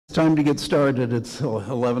It's time to get started. It's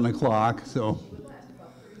 11 o'clock, so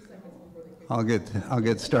I'll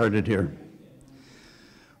get started here.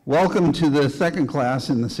 Welcome to the second class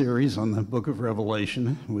in the series on the book of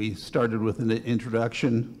Revelation. We started with an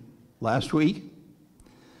introduction last week.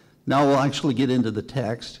 Now we'll actually get into the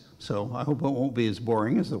text, so I hope it won't be as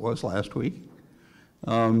boring as it was last week.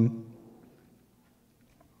 So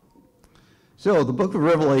the book of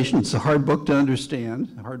Revelation, it's a hard book to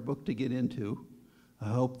understand, a hard book to get into. I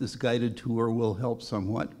hope this guided tour will help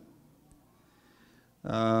somewhat.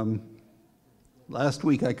 Last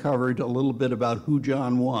week I covered a little bit about who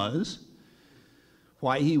John was,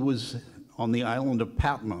 why he was on the island of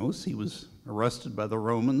Patmos. He was arrested by the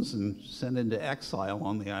Romans and sent into exile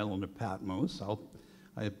on the island of Patmos.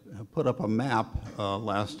 I put up a map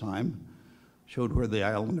last time, showed where the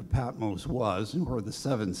island of Patmos was and where the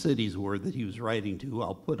 7 cities were that he was writing to.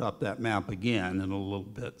 I'll put up that map again in a little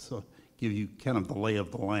bit, so give you kind of the lay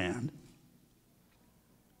of the land.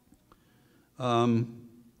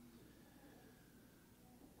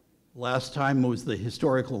 Last time was the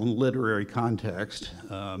historical and literary context,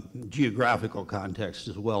 geographical context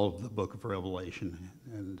as well of the book of Revelation.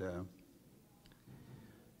 And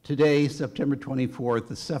today, September 24th,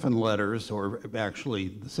 the 7 letters, or actually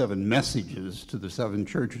the 7 messages to the 7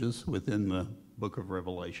 churches within the book of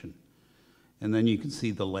Revelation. And then you can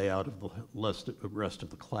see the layout of the rest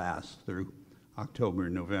of the class through October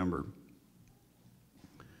and November.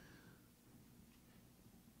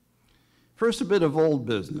 First, a bit of old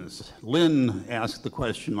business. Lynn asked the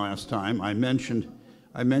question last time. I mentioned,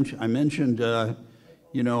 you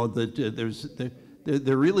know, that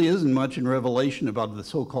there really isn't much in Revelation about the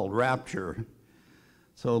so-called rapture.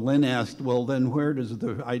 So Lynn asked, well, then where does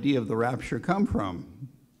the idea of the rapture come from?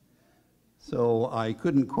 So I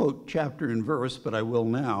couldn't quote chapter and verse, but I will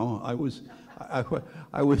now. I was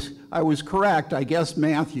correct. I guessed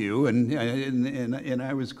Matthew, and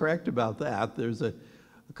I was correct about that. There's a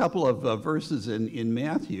couple of verses in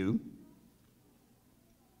Matthew.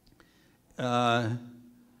 Here's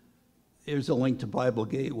a link to Bible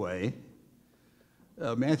Gateway.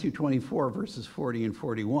 Matthew 24, verses 40 and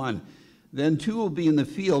 41. Then 2 will be in the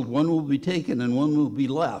field, 1 will be taken and 1 will be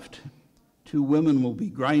left. 2 women will be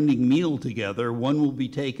grinding meal together, 1 will be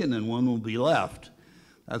taken and 1 will be left.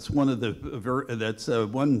 That's one of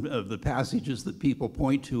the passages that people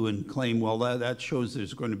point to and claim, well, that shows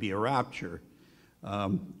there's going to be a rapture.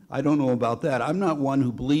 I don't know about that. I'm not one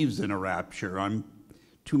who believes in a rapture. I'm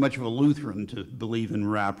too much of a Lutheran to believe in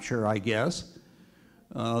rapture, I guess.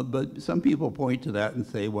 But some people point to that and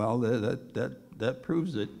say, well, that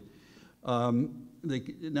proves it.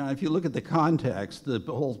 Now, if you look at the context, the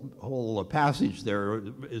whole passage there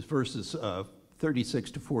is verses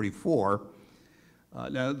 36 to 44.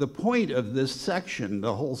 Now, the point of this section,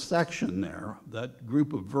 the whole section there, that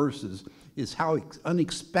group of verses, is how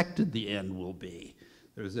unexpected the end will be.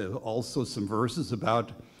 There's also some verses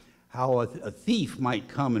about how a thief might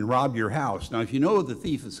come and rob your house. Now, if you know the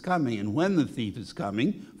thief is coming and when the thief is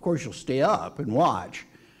coming, of course you'll stay up and watch,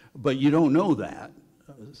 but you don't know that.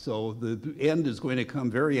 So the end is going to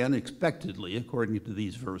come very unexpectedly, according to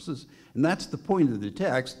these verses, and that's the point of the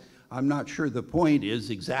text. I'm not sure the point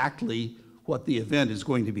is exactly what the event is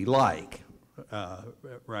going to be like,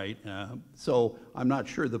 right? So I'm not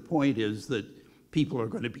sure the point is that people are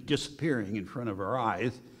going to be disappearing in front of our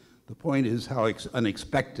eyes. The point is how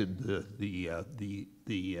unexpected the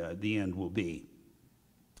end will be.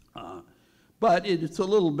 But it's a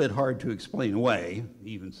little bit hard to explain away,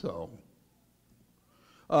 even so.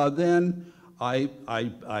 Then I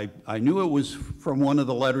knew it was from one of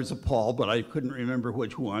the letters of Paul, but I couldn't remember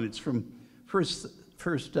which one. It's from First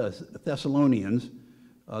Thessalonians.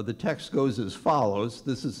 The text goes as follows.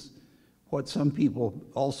 This is what some people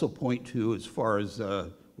also point to as far as,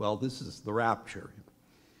 well, this is the rapture.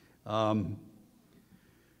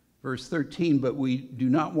 Verse 13, but we do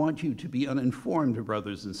not want you to be uninformed,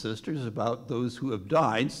 brothers and sisters, about those who have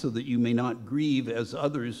died, so that you may not grieve as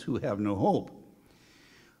others who have no hope.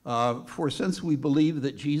 For since we believe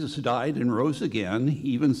that Jesus died and rose again,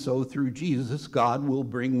 even so through Jesus God will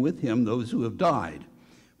bring with him those who have died.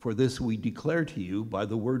 For this we declare to you by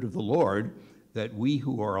the word of the Lord, that we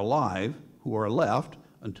who are alive, who are left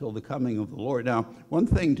until the coming of the Lord. Now, one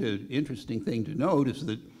interesting thing to note is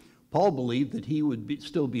that Paul believed that he would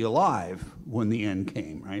still be alive when the end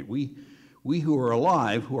came, right? We who are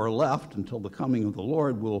alive, who are left until the coming of the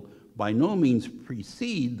Lord, will by no means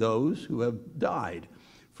precede those who have died.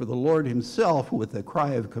 For the Lord himself, with a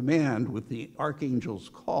cry of command, with the archangel's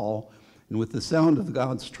call, and with the sound of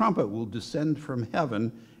God's trumpet, will descend from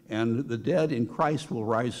heaven, and the dead in Christ will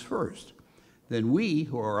rise first. Then we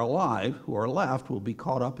who are alive, who are left, will be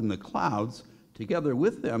caught up in the clouds together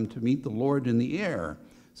with them to meet the Lord in the air.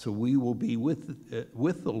 So we will be with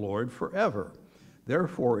the Lord forever.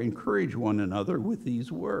 Therefore, encourage one another with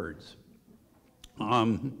these words.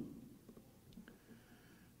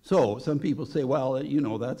 So some people say, well, you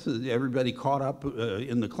know, that's everybody caught up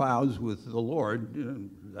in the clouds with the Lord.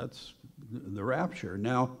 That's the rapture.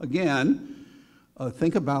 Now, again,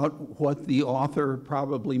 think about what the author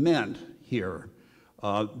probably meant here.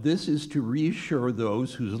 This is to reassure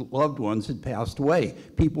those whose loved ones had passed away.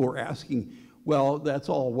 People were asking, well, that's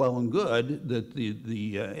all well and good that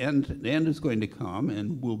the end is going to come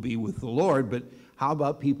and we'll be with the Lord, but how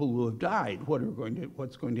about people who have died?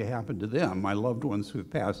 What's going to happen to them, my loved ones who have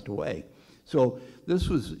passed away? So this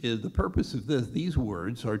was the purpose of this. These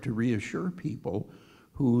words are to reassure people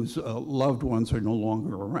whose loved ones are no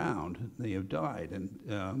longer around. They have died.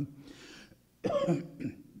 And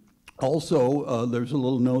also, there's a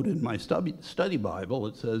little note in my study Bible.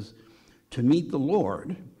 It says, to meet the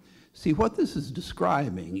Lord. See, what this is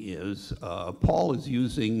describing is Paul is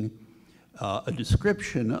using a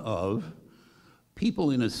description of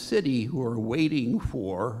people in a city who are waiting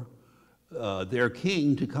for their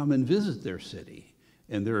king to come and visit their city.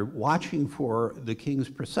 And they're watching for the king's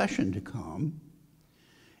procession to come.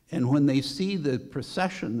 And when they see the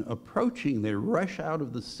procession approaching, they rush out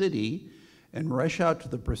of the city and rush out to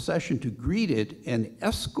the procession to greet it and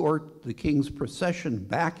escort the king's procession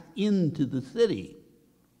back into the city,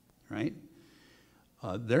 right?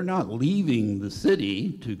 They're not leaving the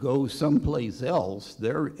city to go someplace else.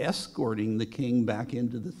 They're escorting the king back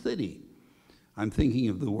into the city. I'm thinking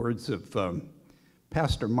of the words of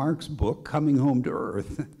Pastor Mark's book, Coming Home to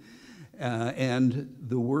Earth, and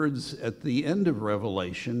the words at the end of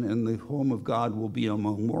Revelation, and the home of God will be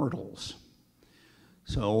among mortals.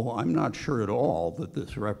 So I'm not sure at all that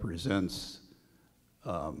this represents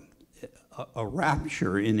a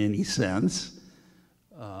rapture in any sense.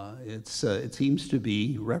 It seems to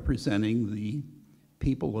be representing the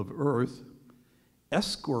people of earth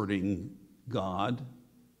escorting God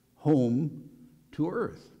home to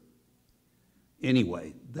earth.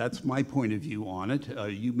 Anyway, that's my point of view on it.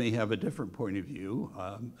 You may have a different point of view.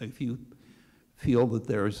 If you feel that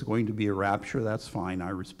there's going to be a rapture, that's fine. I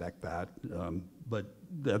respect that. But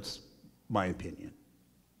that's my opinion.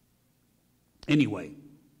 Anyway,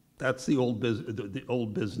 that's the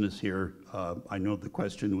old business here. I know the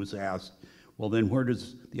question was asked, well, then where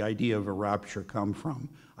does the idea of a rapture come from?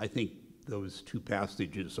 I think those two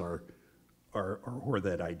passages are where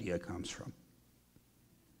that idea comes from.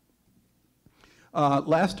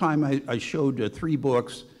 Last time I showed 3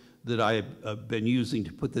 books that I've been using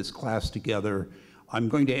to put this class together. I'm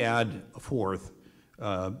going to add a 4th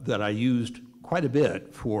that I used quite a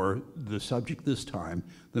bit for the subject this time,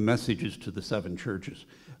 the messages to the 7 churches.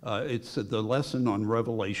 It's the lesson on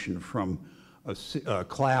Revelation from a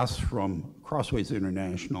class from Crossways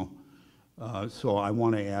International. So I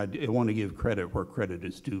want to give credit where credit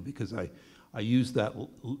is due, because I used that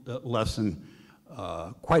lesson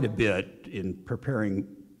quite a bit in preparing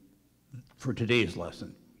for today's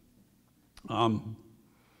lesson.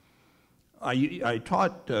 I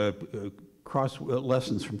taught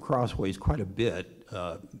lessons from Crossways quite a bit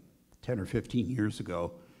 10 or 15 years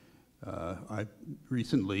ago. I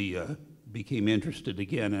recently became interested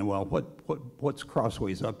again, and well, what's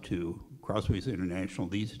Crossways up to, Crossways International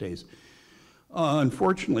these days?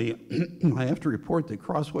 Unfortunately, I have to report that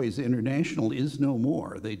Crossways International is no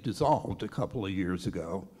more. They dissolved a couple of years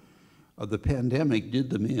ago. The pandemic did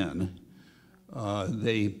them in.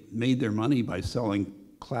 They made their money by selling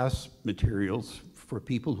class materials for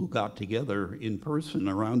people who got together in person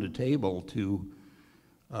around a table to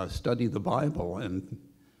study the Bible. And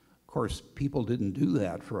of course, people didn't do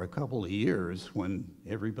that for a couple of years when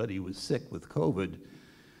everybody was sick with COVID.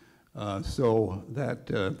 So that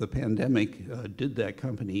the pandemic did that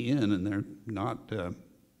company in, and they're not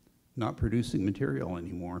producing material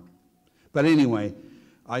anymore. But anyway,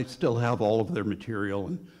 I still have all of their material,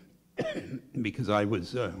 and because I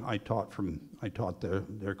taught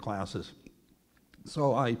their classes.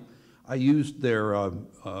 So I used their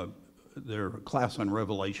class on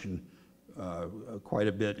Revelation quite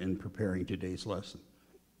a bit in preparing today's lesson.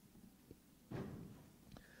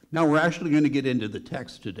 Now we're actually going to get into the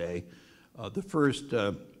text today. The first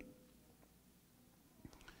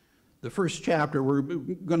chapter, we're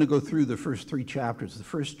going to go through the first 3 chapters. The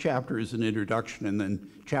first chapter is an introduction, and then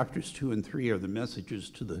chapters 2 and 3 are the messages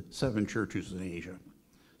to the 7 churches in Asia.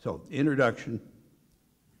 So, introduction.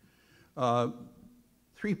 3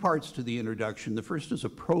 parts to the introduction. The first is a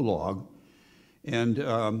prologue, and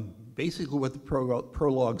basically what the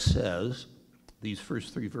prologue says these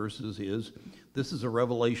first 3 verses is, this is a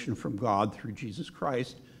revelation from God through Jesus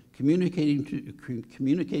Christ,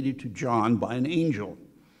 communicated to John by an angel.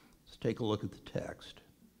 Let's take a look at the text.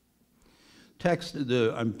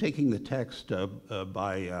 I'm taking the text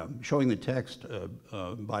by showing the text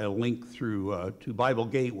by a link through to Bible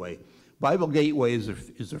Gateway. Bible Gateway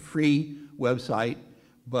is a free website,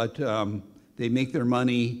 but they make their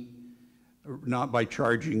money not by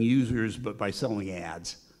charging users, but by selling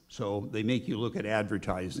ads. So they make you look at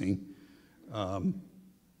advertising. I'll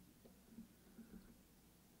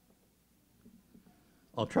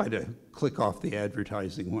try to click off the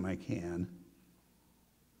advertising when I can.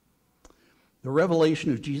 The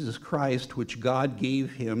revelation of Jesus Christ, which God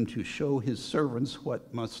gave him to show his servants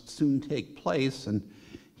what must soon take place, and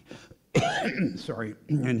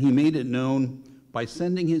and he made it known by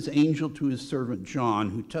sending his angel to his servant John,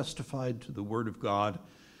 who testified to the word of God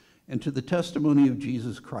and to the testimony of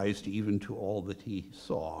Jesus Christ, even to all that he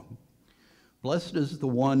saw. Blessed is the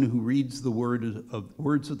one who reads the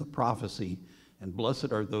words of the prophecy, and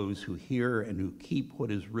blessed are those who hear and who keep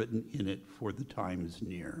what is written in it, for the time is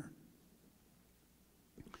near.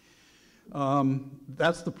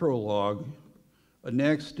 That's the prologue.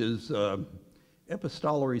 Next is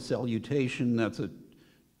epistolary salutation. That's a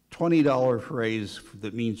 $20 phrase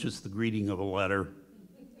that means just the greeting of a letter.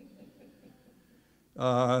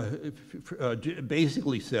 It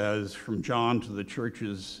basically says, from John to the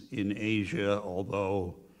churches in Asia,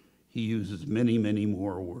 although he uses many, many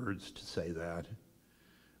more words to say that.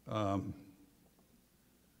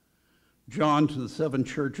 John to the 7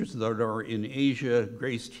 churches that are in Asia,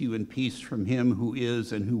 grace to you and peace from him who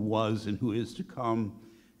is and who was and who is to come,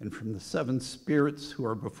 and from the 7 spirits who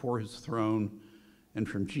are before his throne, and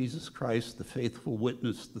from Jesus Christ, the faithful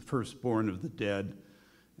witness, the firstborn of the dead,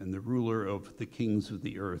 and the ruler of the kings of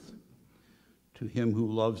the earth. To him who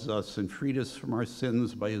loves us and freed us from our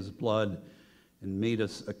sins by his blood, and made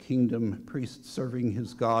us a kingdom, priests serving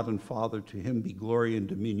his God and Father, to him be glory and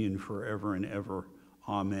dominion forever and ever.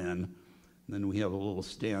 Amen. And then we have a little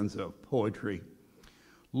stanza of poetry.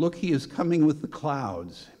 Look, he is coming with the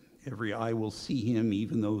clouds. Every eye will see him,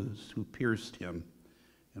 even those who pierced him,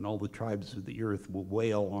 and all the tribes of the earth will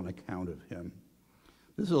wail on account of him.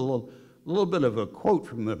 This is a little bit of a quote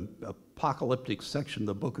from the apocalyptic section of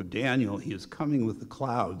the book of Daniel. He is coming with the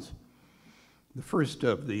clouds. The first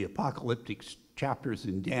of the apocalyptic chapters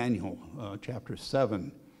in Daniel, chapter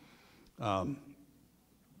 7.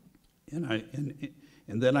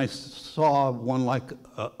 And then I saw one like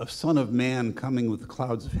a son of man coming with the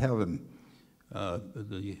clouds of heaven.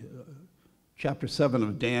 Chapter 7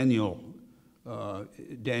 of Daniel,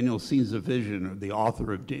 Daniel sees a vision, or the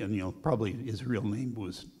author of Daniel, probably his real name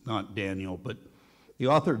was not Daniel, but the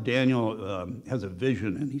author of Daniel has a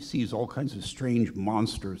vision, and he sees all kinds of strange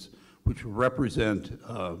monsters which represent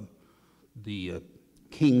the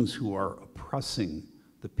kings who are oppressing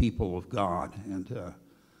the people of God.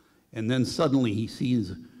 And then suddenly he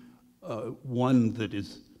sees one that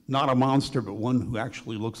is not a monster, but one who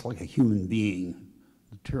actually looks like a human being.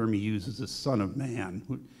 The term he uses is son of man,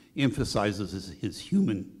 who emphasizes his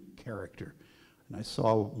human character. And I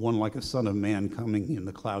saw one like a son of man coming in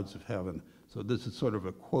the clouds of heaven. So this is sort of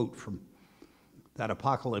a quote from that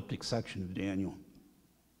apocalyptic section of Daniel.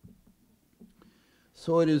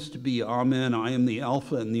 So it is to be, amen. I am the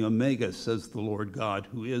Alpha and the Omega, says the Lord God,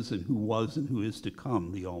 who is and who was and who is to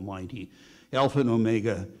come, the Almighty. Alpha and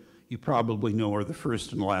Omega, you probably know, are the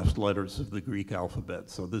first and last letters of the Greek alphabet.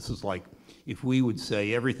 So this is like if we would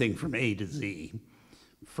say everything from A to Z,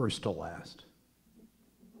 first to last.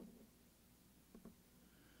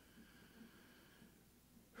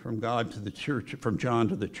 From God to the church, from John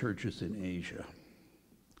to the churches in Asia.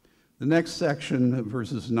 The next section,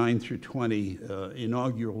 verses 9 through 20,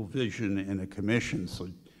 inaugural vision and a commission. So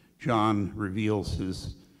John reveals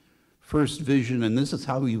his first vision, and this is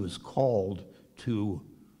how he was called to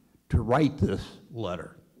write this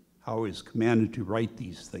letter, how he was commanded to write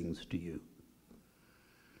these things to you.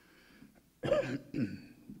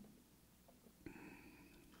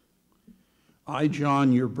 I,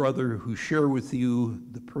 John, your brother, who share with you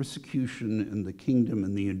the persecution and the kingdom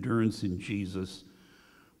and the endurance in Jesus,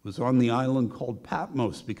 was on the island called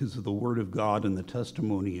Patmos because of the word of God and the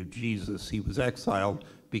testimony of Jesus. He was exiled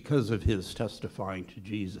because of his testifying to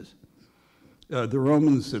Jesus. The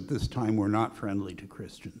Romans at this time were not friendly to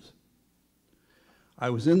Christians. I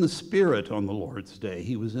was in the Spirit on the Lord's day.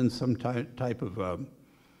 He was in some type of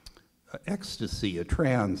ecstasy, a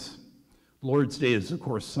trance. Lord's day is, of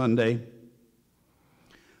course, Sunday.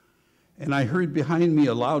 And I heard behind me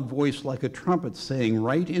a loud voice like a trumpet saying,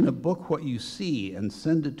 write in a book what you see and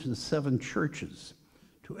send it to the 7 churches,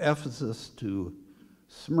 to to Ephesus, to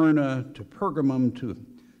Smyrna, to Pergamum, to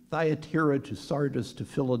Thyatira, to Sardis, to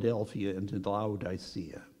Philadelphia, and to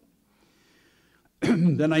Laodicea.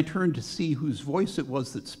 Then I turned to see whose voice it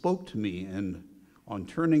was that spoke to me, and on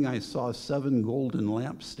turning I saw 7 golden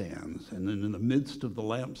lampstands, and in the midst of the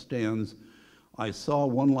lampstands I saw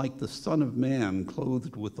one like the Son of Man,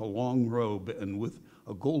 clothed with a long robe and with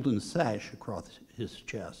a golden sash across his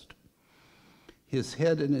chest. His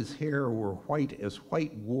head and his hair were white as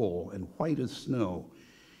white wool and white as snow.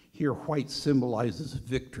 Here white symbolizes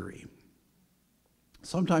victory.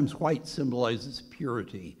 Sometimes white symbolizes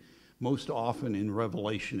purity. Most often in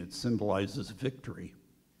Revelation it symbolizes victory.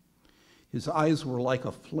 His eyes were like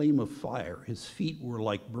a flame of fire. His feet were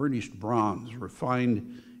like burnished bronze,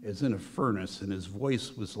 refined as in a furnace, and his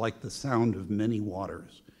voice was like the sound of many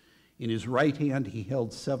waters. In his right hand he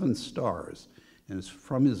held 7 stars, and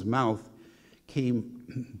from his mouth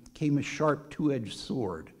came a sharp 2-edged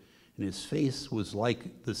sword, and his face was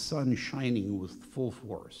like the sun shining with full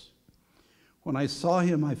force. When I saw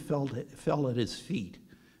him, I fell at his feet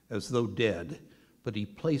as though dead, but he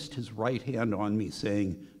placed his right hand on me,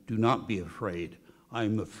 saying, "Do not be afraid. I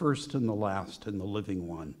am the first and the last and the living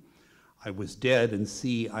one. I was dead, and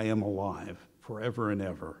see, I am alive forever and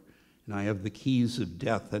ever, and I have the keys of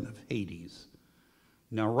death and of Hades.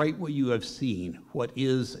 Now write what you have seen, what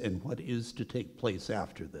is and what is to take place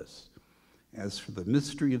after this. As for the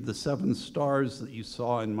mystery of the 7 stars that you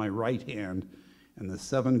saw in my right hand and the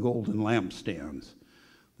 7 golden lampstands,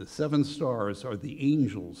 the 7 stars are the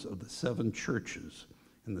angels of the 7 churches,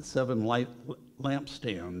 and the 7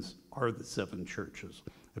 lampstands are the 7 churches.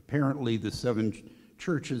 Apparently the 7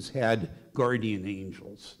 churches had guardian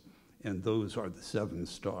angels, and those are the 7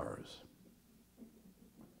 stars.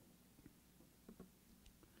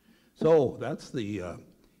 So that's the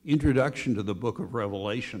introduction to the book of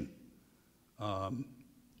Revelation,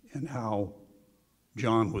 and how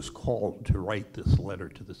John was called to write this letter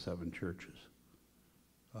to the 7 churches.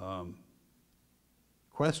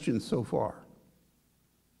 Questions so far?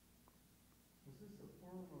 Was this a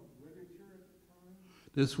form of literature at the time?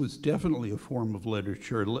 This was definitely a form of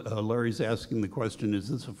literature. Larry's asking the question, is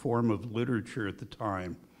this a form of literature at the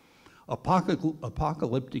time?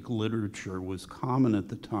 Apocalyptic literature was common at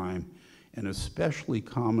the time, and especially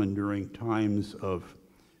common during times of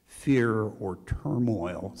fear or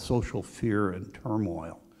turmoil, social fear and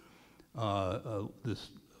turmoil.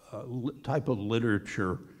 This type of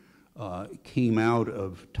literature came out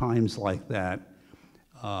of times like that.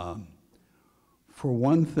 For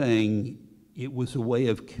one thing, it was a way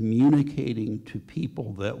of communicating to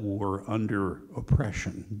people that were under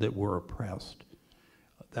oppression, that were oppressed.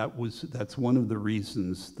 That's one of the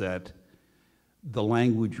reasons that the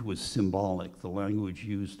language was symbolic. The language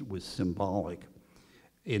used was symbolic,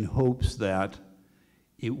 in hopes that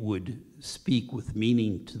it would speak with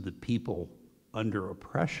meaning to the people under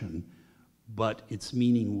oppression, but its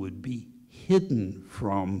meaning would be hidden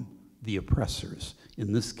from the oppressors,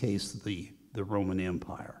 in this case, the Roman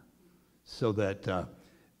Empire. So that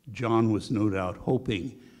John was no doubt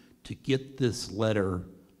hoping to get this letter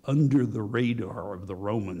under the radar of the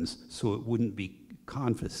Romans so it wouldn't be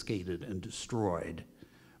confiscated and destroyed,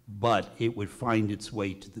 but it would find its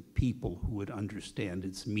way to the people who would understand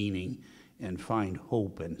its meaning and find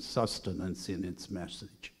hope and sustenance in its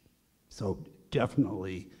message. So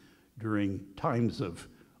definitely during times of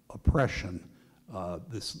oppression,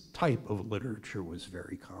 this type of literature was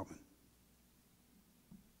very common.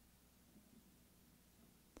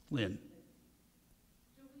 Lynn.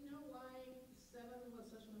 Do we know why 7 was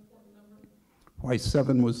such an important number? Why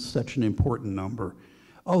 7 was such an important number?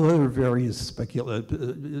 Oh, there are various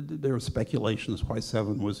speculations why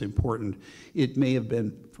 7 was important. It may have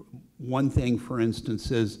been, one thing, for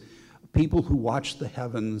instance, is people who watched the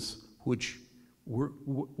heavens, which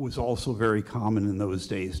was also very common in those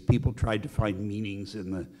days. People tried to find meanings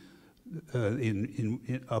in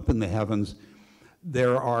up in the heavens.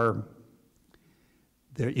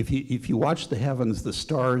 If you watch the heavens, the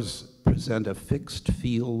stars present a fixed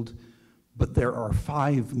field, but there are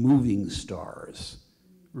 5 moving stars,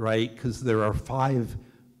 right? Because there are 5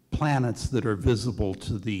 planets that are visible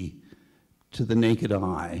to the naked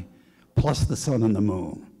eye, plus the sun and the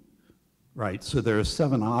moon, right? So there are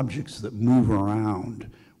 7 objects that move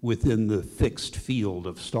around within the fixed field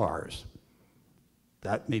of stars.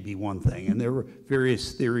 That may be one thing. And there were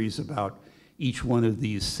various theories about each one of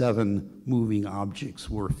these 7 moving objects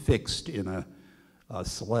were fixed in a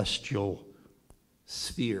celestial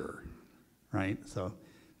sphere, right? So,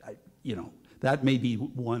 that may be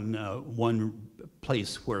one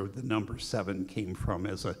place where the number 7 came from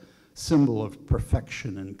as a symbol of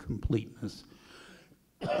perfection and completeness.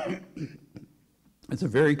 It's a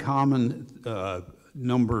very common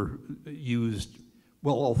number used,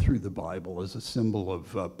 well, all through the Bible as a symbol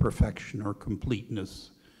of perfection or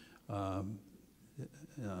completeness.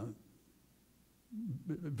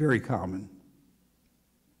 Very common.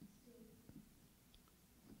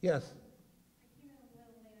 Yes?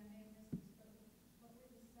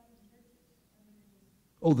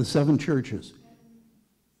 Oh, the 7 churches.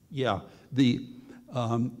 Yeah, the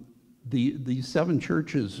 7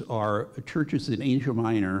 churches are churches in Asia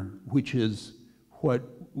Minor, which is what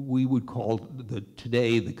we would call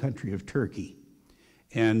today the country of Turkey.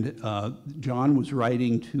 And John was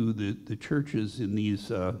writing to the churches in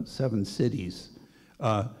these 7 cities.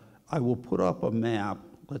 I will put up a map.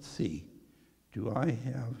 Let's see. Do I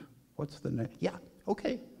have, what's the next? Yeah,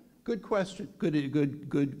 okay. Good question. Good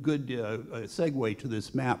segue to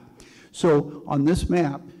this map. So on this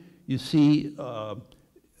map, you see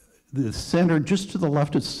the center, just to the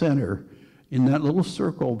left of center, in that little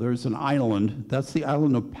circle, there's an island. That's the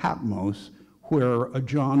island of Patmos, where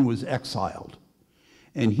John was exiled.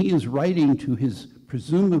 And he is writing to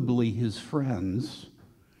presumably his friends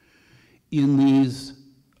in these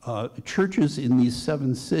churches in these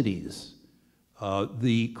 7 cities,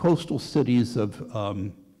 the coastal cities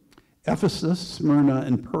of Ephesus, Smyrna,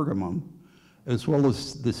 and Pergamum, as well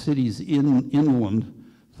as the cities inland,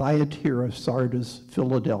 Thyatira, Sardis,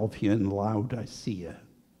 Philadelphia, and Laodicea,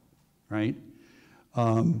 right?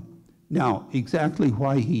 Now, exactly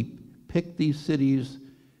why he picked these cities,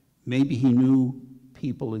 maybe he knew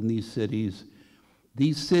people in these cities.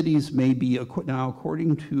 These cities may be, now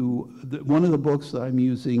according to, one of the books that I'm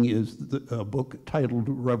using is a book titled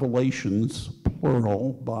Revelations,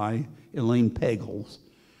 plural, by Elaine Pagels,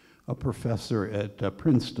 a professor at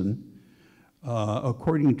Princeton.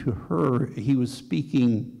 According to her, he was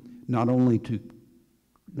speaking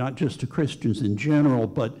not just to Christians in general,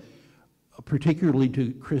 but particularly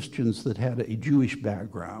to Christians that had a Jewish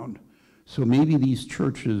background. So maybe these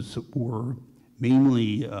churches were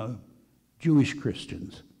mainly Jewish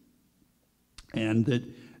Christians. And that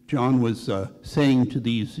John was saying to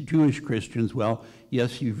these Jewish Christians, well,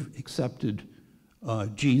 yes, you've accepted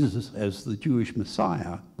Jesus as the Jewish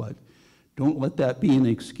Messiah, but don't let that be an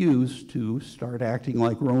excuse to start acting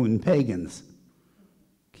like Roman pagans.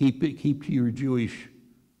 Keep to your Jewish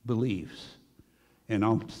beliefs. And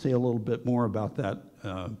I'll say a little bit more about that,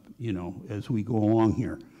 as we go along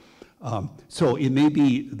here. So it may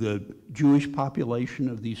be the Jewish population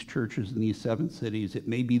of these churches in these 7 cities. It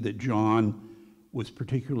may be that John was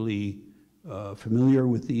particularly familiar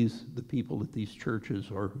with the people at these churches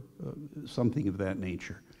or something of that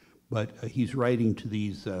nature. But he's writing to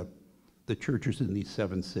the churches in these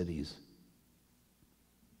 7 cities.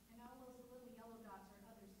 And all those little yellow dots are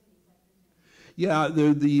other cities, I presume. Yeah,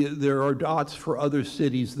 there are dots for other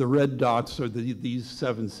cities. The red dots are these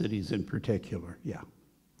 7 cities in particular, yeah.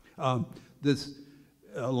 This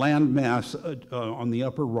landmass on the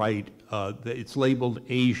upper right, it's labeled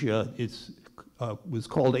Asia. It's was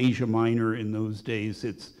called Asia Minor in those days.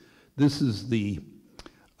 This is the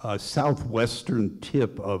southwestern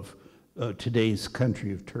tip of today's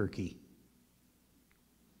country of Turkey.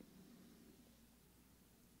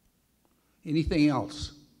 Anything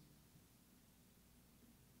else?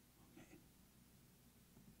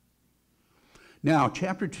 Now,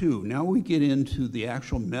 chapter 2, now we get into the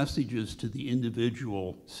actual messages to the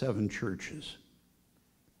individual 7 churches.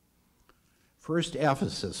 First,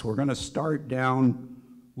 Ephesus. We're going to start down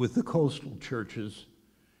with the coastal churches,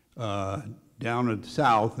 down at the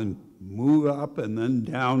south, and move up and then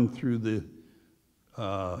down through the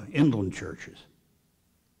inland churches.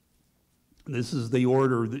 This is the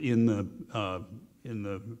order in the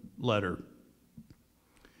letter.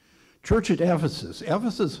 Church at Ephesus.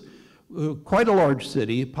 Ephesus, quite a large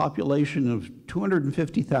city, population of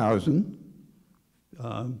 250,000,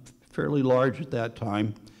 fairly large at that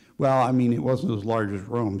time. Well, I mean, it wasn't as large as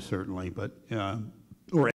Rome, certainly, but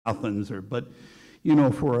or Athens, but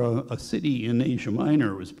for a city in Asia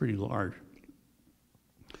Minor, it was pretty large.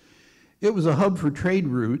 It was a hub for trade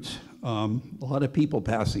routes, a lot of people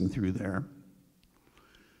passing through there.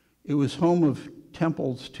 It was home of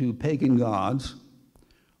temples to pagan gods,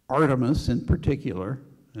 Artemis in particular,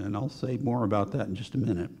 and I'll say more about that in just a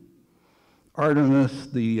minute.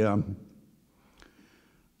 Artemis, the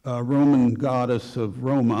Roman goddess of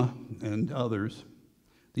Roma and others.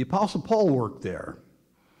 The Apostle Paul worked there.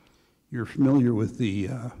 You're familiar with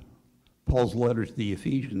Paul's letter to the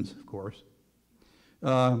Ephesians, of course.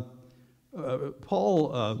 Paul,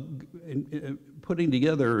 putting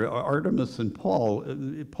together Artemis and Paul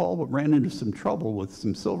ran into some trouble with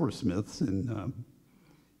some silversmiths in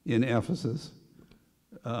Ephesus.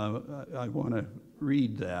 I want to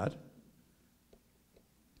read that.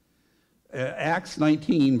 Acts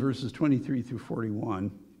 19, verses 23 through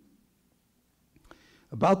 41.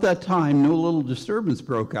 About that time, no little disturbance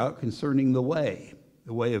broke out concerning the way.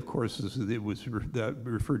 The way, of course, it was that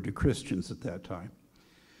referred to Christians at that time.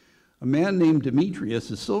 A man named Demetrius,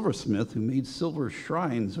 a silversmith who made silver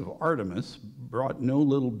shrines of Artemis, brought no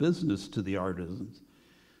little business to the artisans.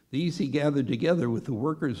 These he gathered together with the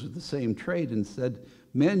workers of the same trade and said,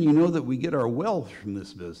 "Men, you know that we get our wealth from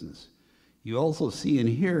this business. You also see and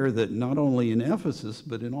hear that not only in Ephesus,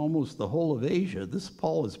 but in almost the whole of Asia, this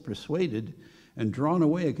Paul has persuaded and drawn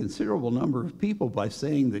away a considerable number of people by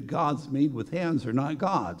saying that gods made with hands are not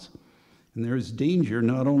gods. And there is danger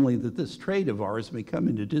not only that this trade of ours may come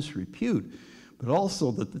into disrepute, but also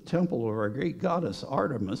that the temple of our great goddess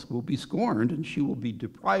Artemis will be scorned, and she will be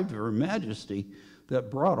deprived of her majesty that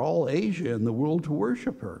brought all Asia and the world to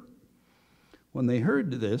worship her." When they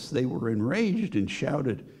heard this, they were enraged and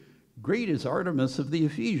shouted, "Great is Artemis of the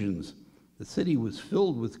Ephesians!" The city was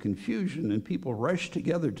filled with confusion, and people rushed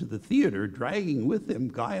together to the theater, dragging with them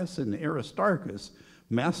Gaius and Aristarchus,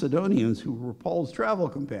 Macedonians who were Paul's travel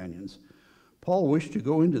companions. Paul wished to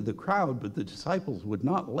go into the crowd, but the disciples would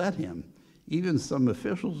not let him. Even some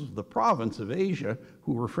officials of the province of Asia,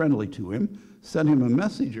 who were friendly to him, sent him a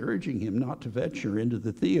message urging him not to venture into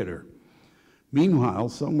the theater. Meanwhile,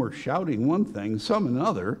 some were shouting one thing, some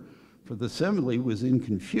another, for the assembly was in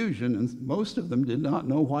confusion, and most of them did not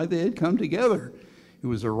know why they had come together. It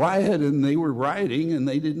was a riot, and they were rioting, and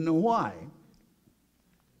they didn't know why.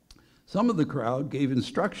 Some of the crowd gave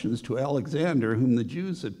instructions to Alexander, whom the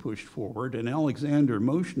Jews had pushed forward, and Alexander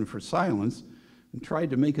motioned for silence and tried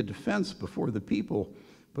to make a defense before the people.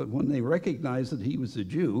 But when they recognized that he was a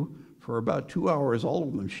Jew, for about 2 hours all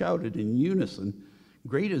of them shouted in unison,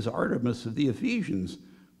 "Great is Artemis of the Ephesians."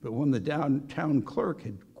 But when the town clerk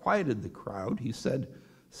had quieted the crowd, he said,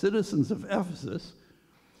 "Citizens of Ephesus,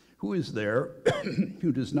 who is there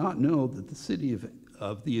who does not know that the city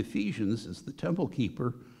of the Ephesians is the temple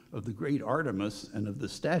keeper of the great Artemis and of the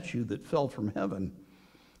statue that fell from heaven?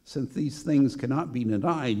 Since these things cannot be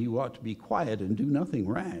denied, you ought to be quiet and do nothing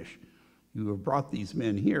rash. You have brought these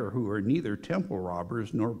men here who are neither temple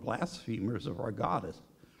robbers nor blasphemers of our goddess.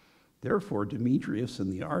 Therefore, Demetrius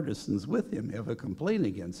and the artisans with him have a complaint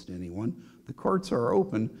against anyone. The courts are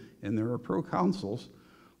open, and there are proconsuls.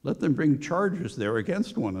 Let them bring charges there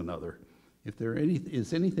against one another. If there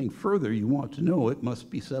is anything further you want to know, it must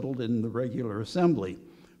be settled in the regular assembly.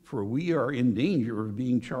 For we are in danger of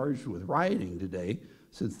being charged with rioting today,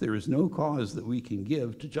 since there is no cause that we can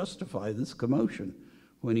give to justify this commotion."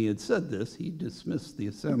 When he had said this, he dismissed the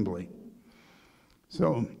assembly.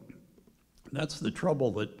 So that's the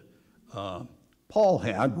trouble that Paul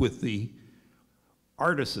had with the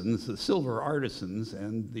artisans, the silver artisans,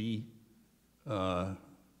 and the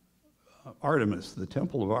Artemis, the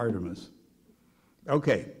temple of Artemis.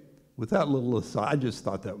 Okay, with that little aside, I just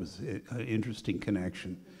thought that was an interesting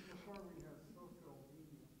connection.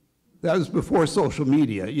 That was before social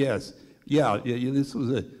media, yes. Yeah, this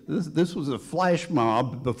was a flash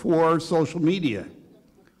mob before social media.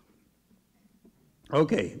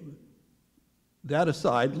 Okay, that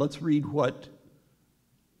aside, let's read what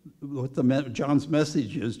John's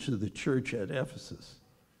message is to the church at Ephesus.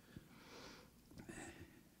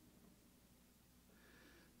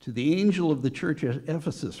 To the angel of the church at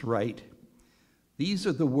Ephesus write, "These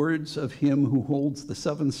are the words of him who holds the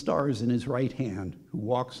 7 stars in his right hand, who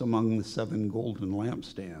walks among the 7 golden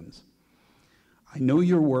lampstands. I know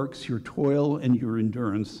your works, your toil, and your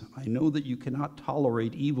endurance. I know that you cannot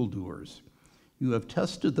tolerate evildoers. You have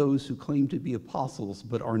tested those who claim to be apostles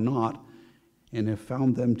but are not, and have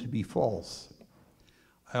found them to be false.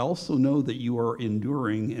 I also know that you are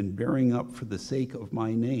enduring and bearing up for the sake of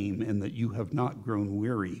my name, and that you have not grown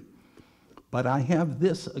weary. But I have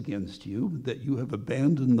this against you, that you have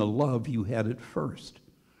abandoned the love you had at first.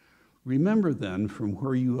 Remember then from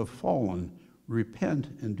where you have fallen, repent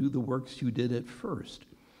and do the works you did at first.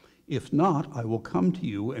 If not, I will come to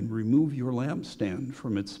you and remove your lampstand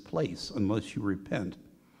from its place unless you repent.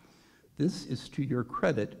 This is to your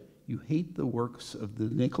credit. You hate the works of the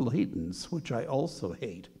Nicolaitans, which I also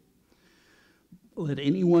hate. Let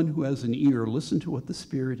anyone who has an ear listen to what the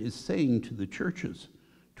Spirit is saying to the churches.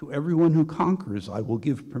 To everyone who conquers, I will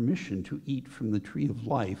give permission to eat from the tree of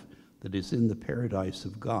life that is in the paradise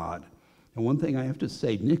of God." And one thing I have to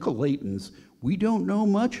say, Nicolaitans, we don't know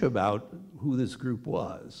much about who this group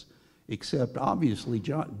was, except obviously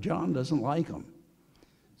John doesn't like them.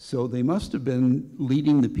 So they must have been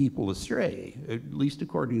leading the people astray, at least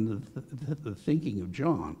according to the thinking of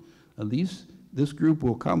John. At least this group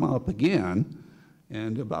will come up again,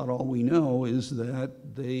 And about all we know is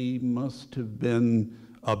that they must have been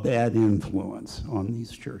a bad influence on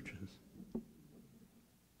these churches.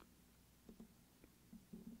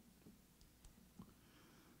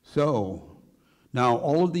 So, now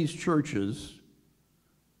all of these churches,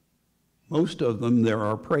 most of them, there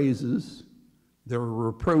are praises, there are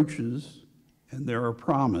reproaches, and there are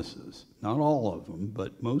promises. Not all of them,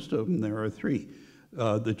 but most of them, there are three.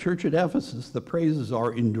 The church at Ephesus, the praises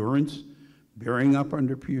are endurance, bearing up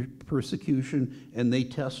under persecution, and they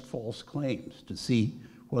test false claims to see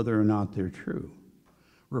whether or not they're true.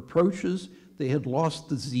 Reproaches, they had lost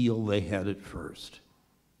the zeal they had at first.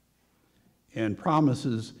 And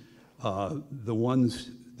promises, the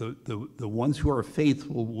ones who are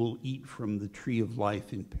faithful will eat from the tree of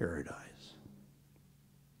life in paradise.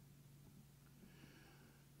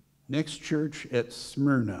 Next church at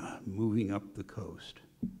Smyrna, moving up the coast.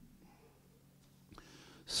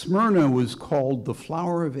 Smyrna was called the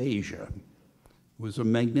flower of Asia. It was a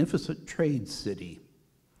magnificent trade city.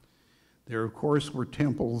 There, of course, were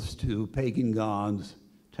temples to pagan gods,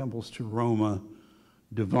 temples to Roma,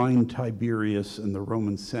 divine Tiberius, and the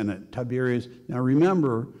Roman Senate. Tiberius, now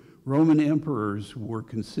remember, Roman emperors were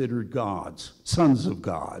considered gods, sons of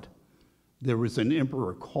God. There was an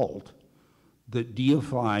emperor cult that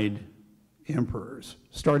deified emperors,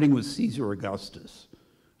 starting with Caesar Augustus,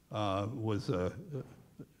 was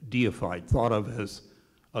deified, thought of as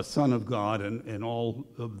a son of God, and all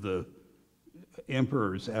of the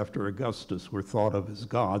emperors after Augustus were thought of as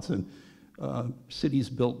gods, and cities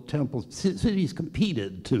built temples. Cities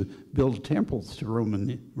competed to build temples to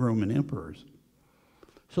Roman emperors.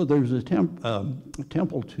 So there's a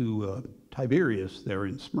temple to Tiberius there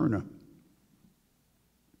in Smyrna.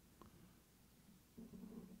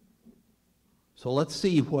 So let's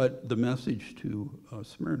see what the message to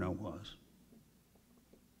Smyrna was.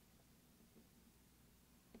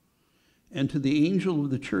 And to the angel of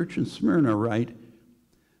the church in Smyrna write,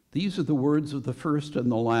 these are the words of the first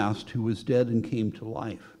and the last who was dead and came to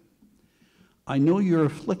life. I know your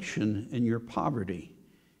affliction and your poverty,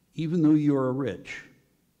 even though you are rich.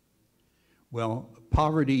 Well,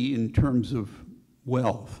 poverty in terms of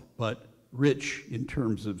wealth, but rich in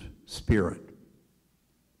terms of spirit.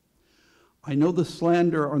 I know the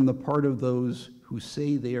slander on the part of those who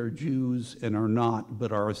say they are Jews and are not,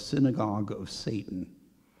 but are a synagogue of Satan.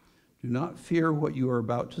 Do not fear what you are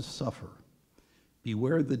about to suffer.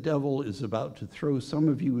 Beware, the devil is about to throw some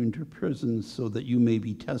of you into prison so that you may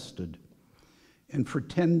be tested. And for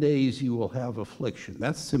 10 days you will have affliction.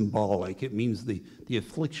 That's symbolic. It means the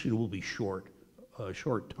affliction will be short, a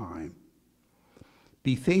short time.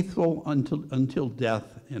 Be faithful until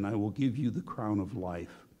death, and I will give you the crown of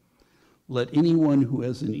life. Let anyone who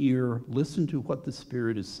has an ear listen to what the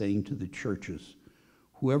Spirit is saying to the churches.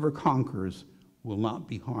 Whoever conquers will not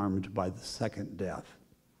be harmed by the second death.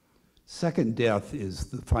 Second death is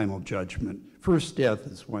the final judgment. First death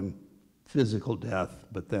is one physical death,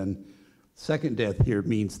 but then second death here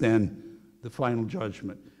means then the final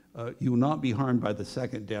judgment. You will not be harmed by the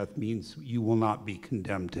second death means you will not be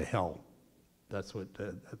condemned to hell. That's what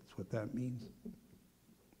that means.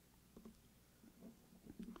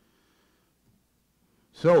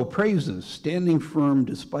 So, praises, standing firm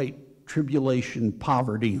despite tribulation,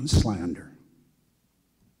 poverty, and slander.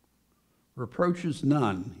 Reproaches,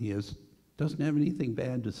 none. He doesn't have anything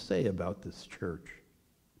bad to say about this church.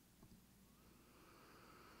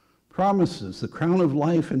 Promises, the crown of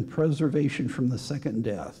life and preservation from the second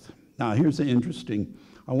death. Now, here's the interesting.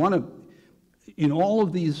 In all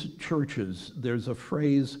of these churches, there's a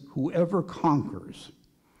phrase, whoever conquers.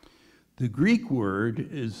 The Greek word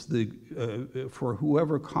is for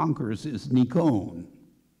whoever conquers is nikon.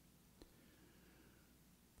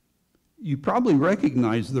 You probably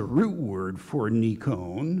recognize the root word for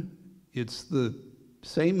nikon. It's the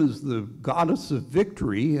same as the goddess of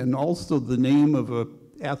victory and also the name of an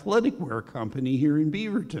athletic wear company here in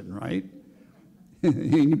Beaverton, right?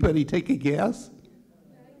 Anybody take a guess?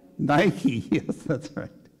 Nike, yes, that's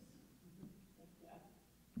right.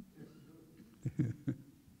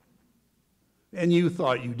 And you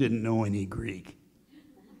thought you didn't know any Greek.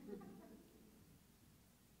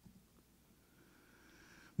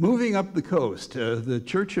 Moving up the coast, the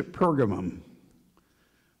church at Pergamum.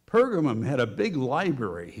 Pergamum had a big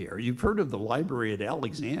library here. You've heard of the library at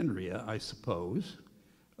Alexandria, I suppose.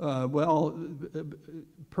 Pergamum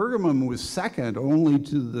was second only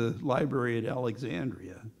to the library at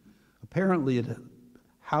Alexandria. Apparently it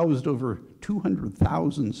housed over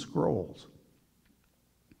 200,000 scrolls.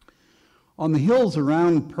 On the hills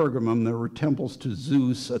around Pergamum, there were temples to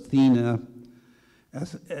Zeus, Athena,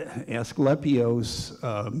 Asclepios,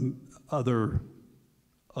 other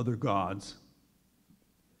other gods.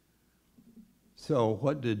 So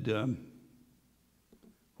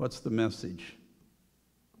what's the message?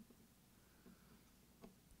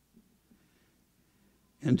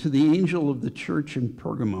 And to the angel of the church in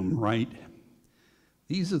Pergamum write,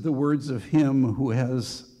 these are the words of him who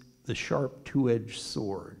has the sharp two-edged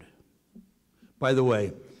sword. By the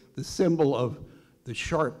way, the symbol of the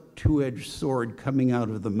sharp two-edged sword coming out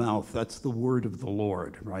of the mouth, that's the word of the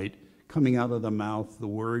Lord, right? Coming out of the mouth, the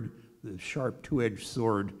word, the sharp two-edged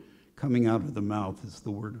sword coming out of the mouth is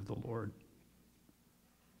the word of the Lord.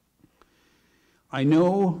 I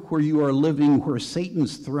know where you are living, where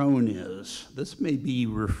Satan's throne is. This may be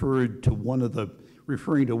referring to one of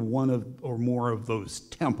or more of those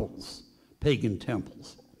temples, pagan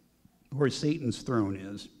temples, where Satan's throne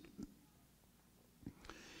is.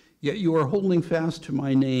 Yet you are holding fast to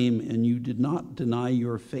my name, and you did not deny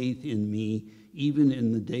your faith in me, even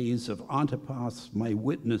in the days of Antipas, my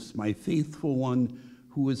witness, my faithful one,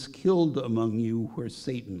 who was killed among you where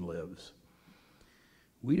Satan lives.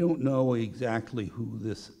 We don't know exactly who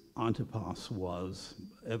this Antipas was,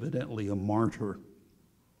 evidently a martyr.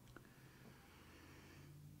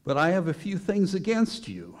 But I have a few things against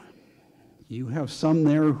you. You have some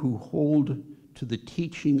there who hold to the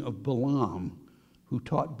teaching of Balaam, who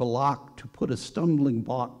taught Balak to put a stumbling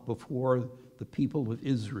block before the people of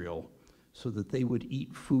Israel so that they would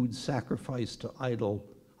eat food sacrificed to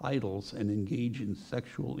idols and engage in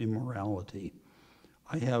sexual immorality.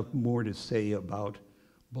 I have more to say about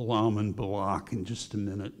Balaam and Balak in just a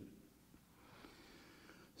minute.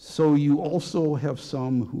 So you also have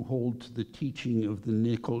some who hold to the teaching of the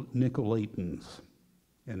Nicolaitans.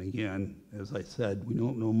 And again, as I said, we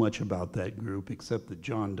don't know much about that group except that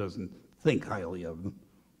John doesn't think highly of them.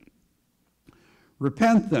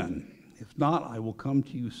 Repent then. If not, I will come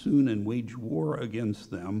to you soon and wage war against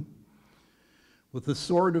them with the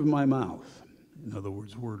sword of my mouth. In other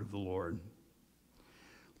words, word of the Lord.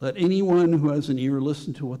 Let anyone who has an ear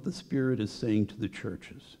listen to what the Spirit is saying to the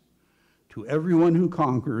churches. To everyone who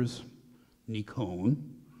conquers,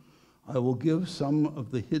 Nikon, I will give some of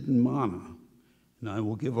the hidden manna, and I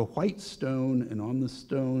will give a white stone, and on the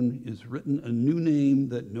stone is written a new name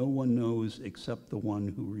that no one knows except the one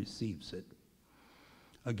who receives it.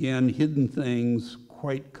 Again, hidden things,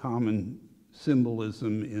 quite common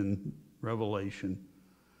symbolism in Revelation.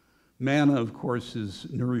 Manna, of course, is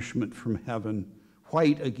nourishment from heaven.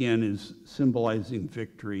 White, again, is symbolizing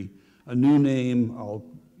victory. A new name, I'll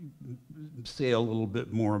say a little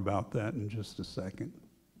bit more about that in just a second.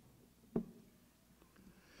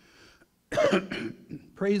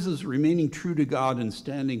 Praises remaining true to God and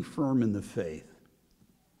standing firm in the faith.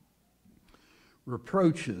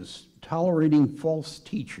 Reproaches, tolerating false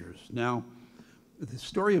teachers. Now, the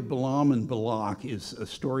story of Balaam and Balak is a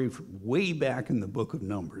story from way back in the book of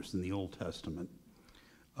Numbers in the Old Testament.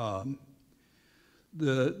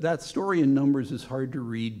 That story in Numbers is hard to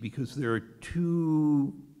read because there are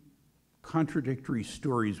two contradictory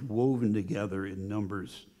stories woven together in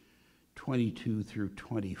Numbers 22 through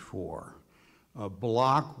 24.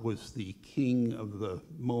 Balak was the king of the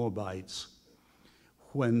Moabites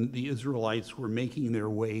when the Israelites were making their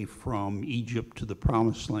way from Egypt to the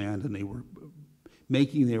Promised Land, and they were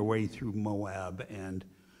making their way through Moab, and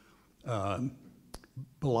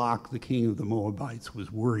Balak, the king of the Moabites,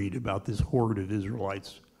 was worried about this horde of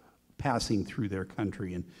Israelites passing through their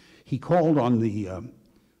country, and he called on the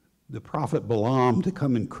prophet Balaam to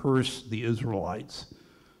come and curse the Israelites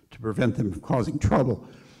to prevent them from causing trouble.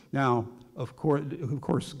 Now, of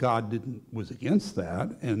course, God was against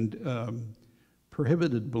that and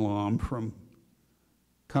prohibited Balaam from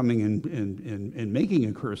coming and making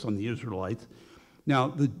a curse on the Israelites. Now,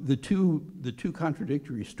 the two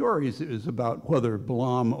contradictory stories is about whether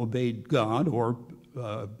Balaam obeyed God or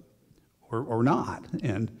not,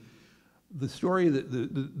 and the story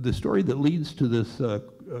that leads to this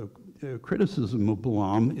criticism of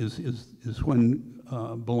Balaam is when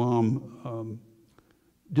Balaam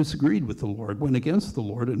disagreed with the Lord, went against the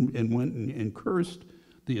Lord, and went and cursed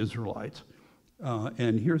the Israelites.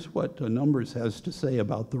 And here's what Numbers has to say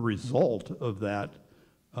about the result of that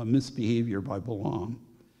misbehavior by Balaam.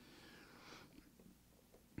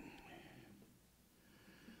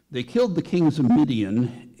 They killed the kings of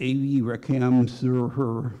Midian, Avi, Rekam,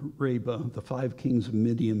 Zur, Reba, the 5 kings of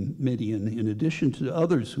Midian, in addition to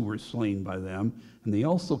others who were slain by them. And they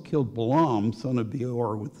also killed Balaam, son of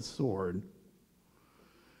Beor, with the sword.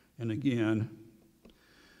 And again,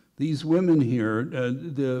 these women here,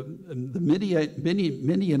 the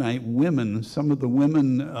Midianite women, some of the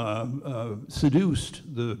women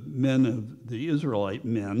seduced the men of the Israelite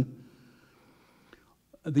men.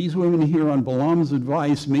 These women here, on Balaam's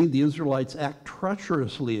advice, made the Israelites act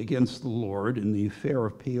treacherously against the Lord in the affair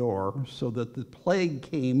of Peor, so that the plague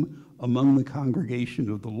came among the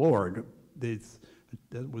congregation of the Lord. That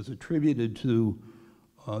was attributed to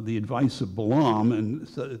the advice of Balaam, and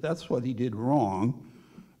so that's what he did wrong,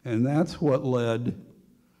 and that's what led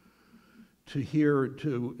to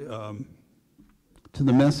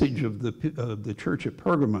the message of the church at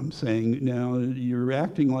Pergamum, saying, now you're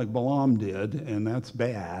acting like Balaam did, and that's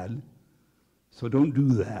bad, so don't do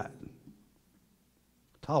that.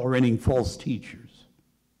 Tolerating false teachers.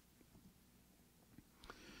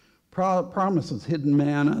 Promises, hidden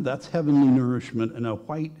manna, that's heavenly nourishment, and a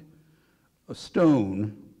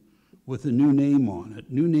stone with a new name on it.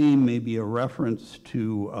 New name may be a reference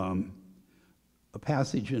to a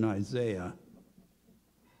passage in Isaiah.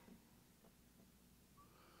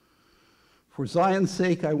 For Zion's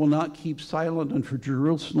sake I will not keep silent, and for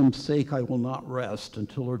Jerusalem's sake I will not rest,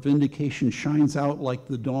 until her vindication shines out like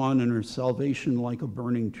the dawn, and her salvation like a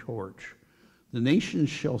burning torch. The nations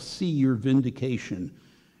shall see your vindication,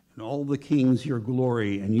 and all the kings your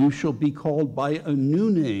glory, and you shall be called by a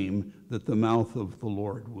new name that the mouth of the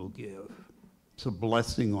Lord will give. It's a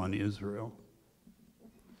blessing on Israel.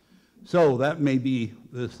 So that may be,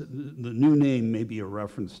 the new name may be a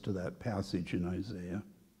reference to that passage in Isaiah.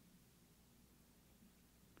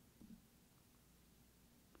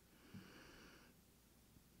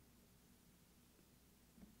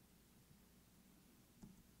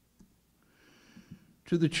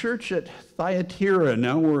 To the church at Thyatira,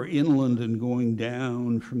 now we're inland and going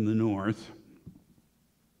down from the north.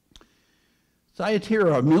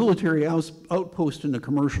 Thyatira, a military outpost in a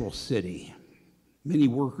commercial city. Many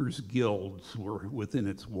workers' guilds were within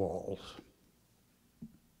its walls.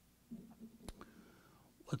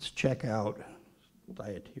 Let's check out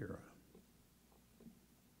Thyatira.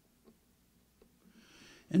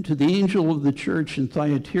 And to the angel of the church in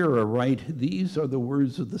Thyatira write, these are the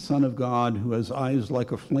words of the Son of God, who has eyes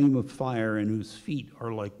like a flame of fire and whose feet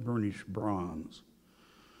are like burnished bronze.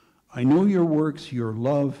 I know your works, your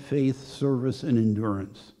love, faith, service, and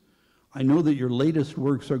endurance. I know that your latest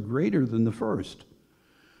works are greater than the first.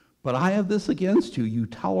 But I have this against you. You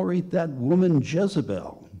tolerate that woman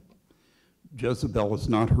Jezebel. Jezebel is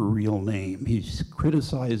not her real name. He's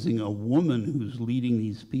criticizing a woman who's leading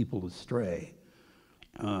these people astray.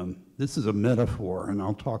 This is a metaphor, and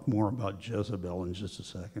I'll talk more about Jezebel in just a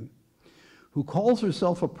second, who calls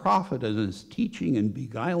herself a prophet and is teaching and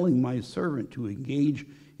beguiling my servant to engage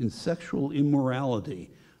in sexual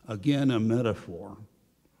immorality, again a metaphor,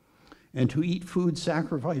 and to eat food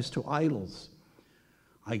sacrificed to idols.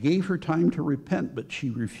 I gave her time to repent, but she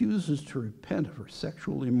refuses to repent of her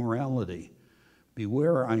sexual immorality.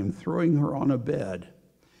 Beware, I am throwing her on a bed.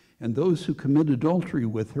 And those who commit adultery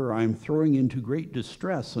with her I am throwing into great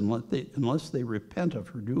distress unless they repent of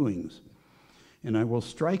her doings. And I will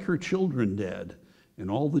strike her children dead,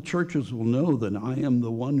 and all the churches will know that I am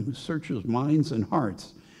the one who searches minds and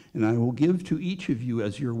hearts, and I will give to each of you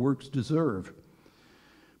as your works deserve.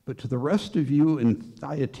 But to the rest of you in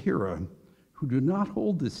Thyatira, who do not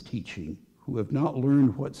hold this teaching, who have not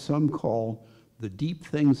learned what some call the deep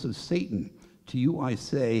things of Satan, to you I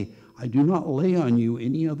say, I do not lay on you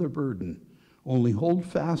any other burden, only hold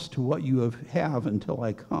fast to what you have until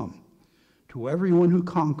I come. To everyone who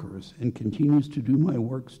conquers and continues to do my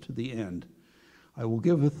works to the end, I will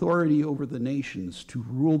give authority over the nations to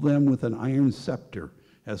rule them with an iron scepter,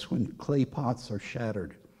 as when clay pots are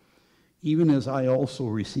shattered, even as I also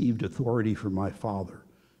received authority from my Father.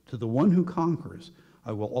 To the one who conquers,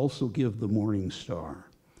 I will also give the morning star.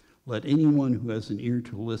 Let anyone who has an ear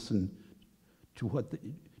to listen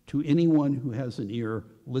to anyone who has an ear,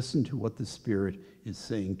 listen to what the Spirit is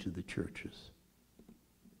saying to the churches.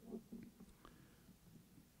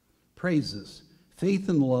 Praises, faith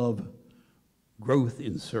and love, growth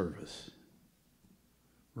in service.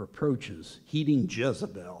 Reproaches, heeding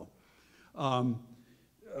Jezebel.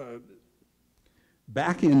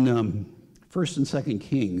 Back in 1st and 2nd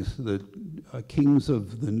Kings, the kings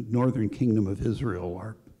of the northern kingdom of Israel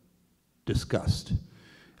are discussed.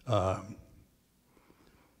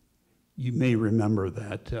 You may remember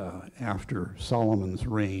that after Solomon's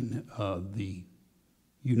reign, the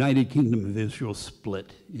United Kingdom of Israel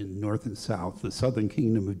split in north and south. The southern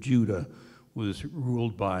kingdom of Judah was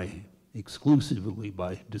ruled exclusively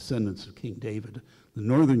by descendants of King David. The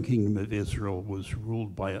northern kingdom of Israel was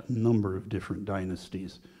ruled by a number of different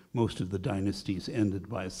dynasties. Most of the dynasties ended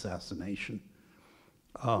by assassination.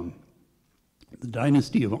 The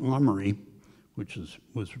dynasty of Omri, which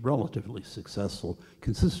was relatively successful,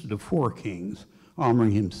 consisted of 4 kings,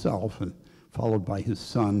 Omri himself, and followed by his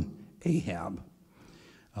son Ahab.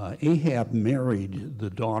 Ahab married the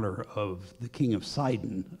daughter of the king of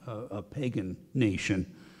Sidon, a pagan nation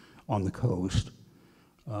on the coast.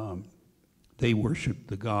 They worshiped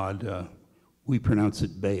the god, we pronounce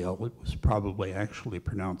it Baal. It was probably actually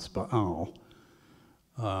pronounced Baal.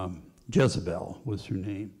 Jezebel was her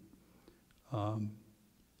name.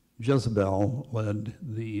 Jezebel led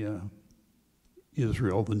the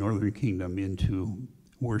Israel, the northern kingdom, into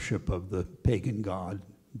worship of the pagan god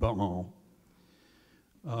Baal.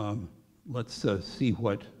 Let's see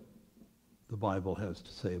what the Bible has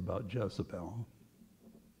to say about Jezebel.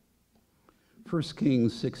 1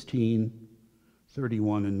 Kings 16,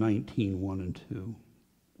 31 and 19, 1 and 2.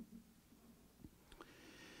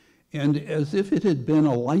 And as if it had been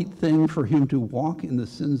a light thing for him to walk in the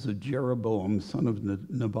sins of Jeroboam, son of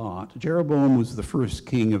Nebat. Jeroboam was the first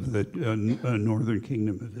king of the northern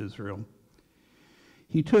kingdom of Israel.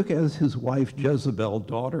 He took as his wife Jezebel,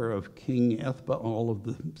 daughter of King Ethbaal of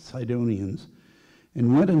the Sidonians,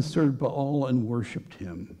 and went and served Baal and worshipped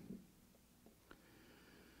him.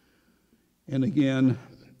 And again,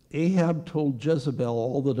 Ahab told Jezebel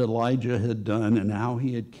all that Elijah had done and how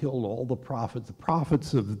he had killed all the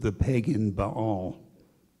prophets of the pagan Baal,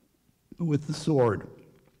 with the sword.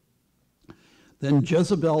 Then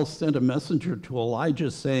Jezebel sent a messenger to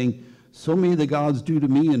Elijah saying, "So may the gods do to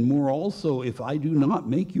me and more also if I do not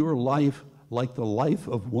make your life like the life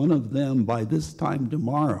of one of them by this time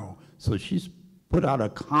tomorrow." So she's put out a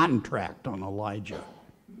contract on Elijah.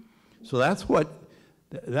 So that's what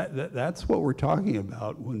we're talking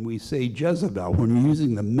about when we say Jezebel, when we're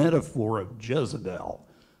using the metaphor of Jezebel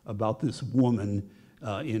about this woman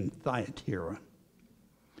in Thyatira.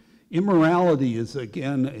 Immorality is,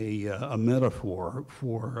 again, a metaphor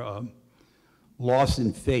for loss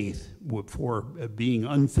in faith, for being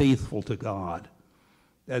unfaithful to God.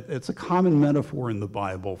 It's a common metaphor in the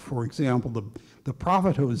Bible. For example, the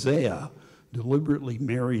prophet Hosea deliberately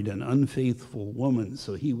married an unfaithful woman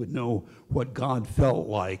so he would know what God felt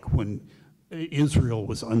like when Israel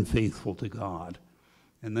was unfaithful to God.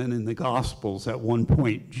 And then in the Gospels, at one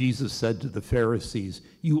point, Jesus said to the Pharisees,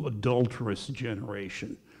 "You adulterous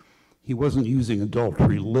generation." He wasn't using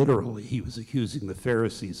adultery literally. He was accusing the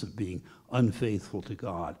Pharisees of being unfaithful to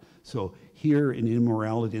God. So here in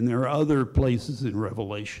immorality, and there are other places in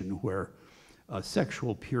Revelation where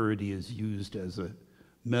sexual purity is used as a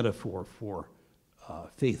metaphor for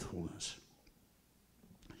faithfulness.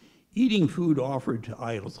 Eating food offered to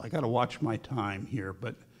idols. I got to watch my time here,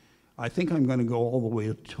 but I think I'm going to go all the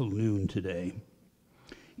way till noon today.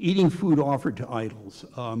 Eating food offered to idols.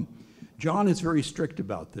 John is very strict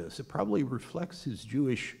about this. It probably reflects his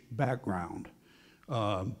Jewish background.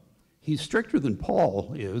 He's stricter than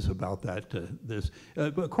Paul is about this.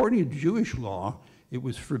 But according to Jewish law, it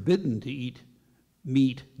was forbidden to eat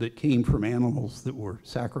meat that came from animals that were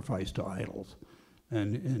sacrificed to idols.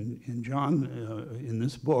 And John, in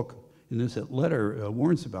this book, in this letter,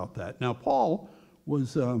 warns about that. Now, Paul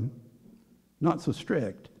was not so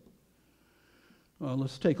strict.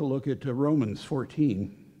 Let's take a look at Romans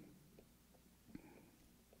 14.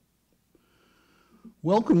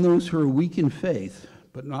 Welcome those who are weak in faith,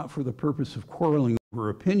 but not for the purpose of quarreling over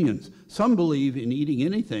opinions. Some believe in eating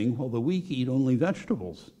anything, while the weak eat only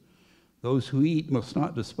vegetables. Those who eat must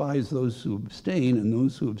not despise those who abstain, and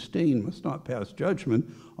those who abstain must not pass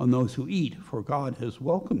judgment on those who eat, for God has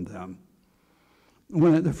welcomed them.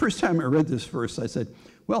 The first time I read this verse, I said,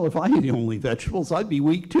 well, if I ate only vegetables, I'd be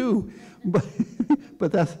weak too.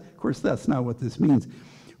 But that's, of course, that's not what this means.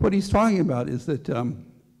 What he's talking about is that,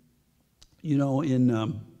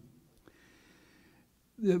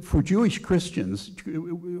 for Jewish Christians,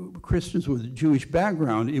 Christians with a Jewish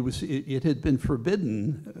background, it had been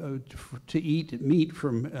forbidden to eat meat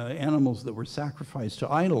from animals that were sacrificed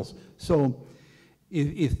to idols. So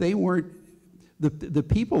if they weren't, the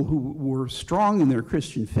people who were strong in their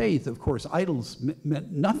Christian faith, of course, idols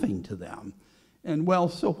meant nothing to them. And well,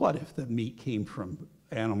 so what if the meat came from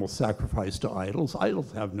animals sacrificed to idols?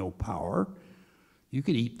 Idols have no power. You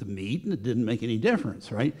could eat the meat and it didn't make any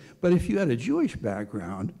difference, right? But if you had a Jewish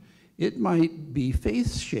background, it might be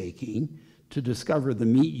faith-shaking to discover the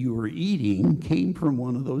meat you were eating came from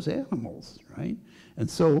one of those animals, right? And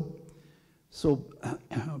so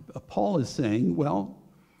Paul is saying, well,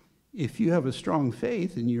 if you have a strong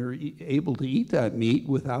faith and you're able to eat that meat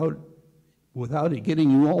without it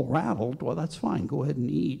getting you all rattled, well, that's fine. Go ahead and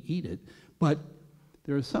eat it. But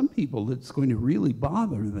there are some people that's going to really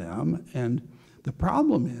bother them, and the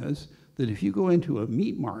problem is that if you go into a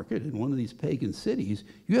meat market in one of these pagan cities,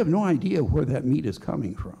 you have no idea where that meat is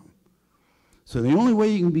coming from. So the only way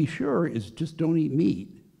you can be sure is just don't eat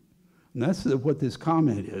meat. And that's what this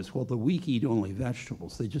comment is. Well, the weak eat only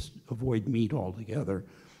vegetables. They just avoid meat altogether.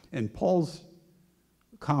 And Paul's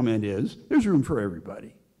comment is, there's room for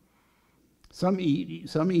everybody. Some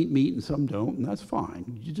eat meat and some don't, and that's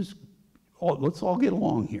fine. Let's all get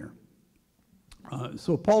along here.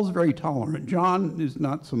 So Paul's very tolerant. John is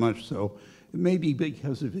not so much so. It may be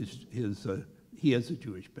because of he has a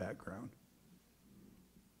Jewish background.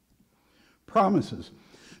 Promises.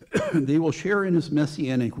 They will share in his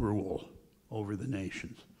messianic rule over the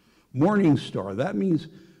nations. Morning star, that means,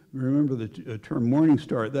 remember the term morning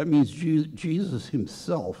star, that means Jesus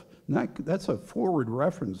himself. That's a forward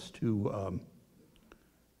reference to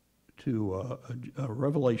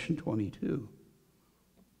Revelation 22.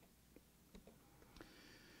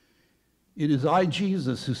 It is I,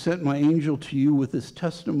 Jesus, who sent my angel to you with this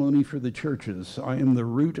testimony for the churches. I am the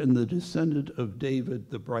root and the descendant of David,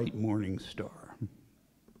 the bright morning star.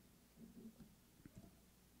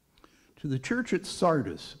 To the church at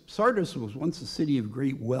Sardis. Sardis was once a city of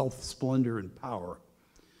great wealth, splendor, and power.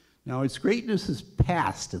 Now, its greatness is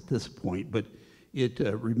past at this point, but it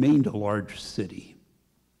remained a large city.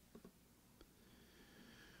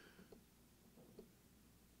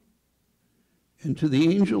 And to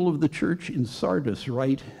the angel of the church in Sardis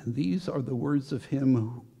write, these are the words of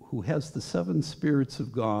him who has the 7 spirits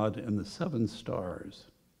of God and the 7 stars.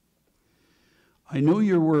 I know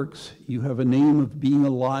your works. You have a name of being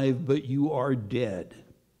alive, but you are dead.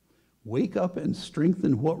 Wake up and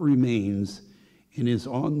strengthen what remains and is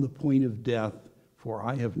on the point of death, for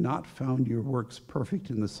I have not found your works perfect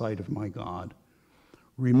in the sight of my God.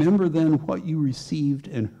 Remember then what you received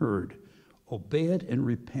and heard. Obey it and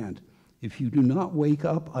repent. If you do not wake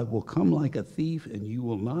up, I will come like a thief, and you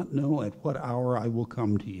will not know at what hour I will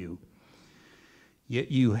come to you.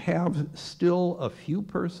 Yet you have still a few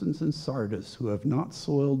persons in Sardis who have not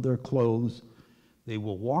soiled their clothes. They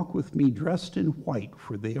will walk with me dressed in white,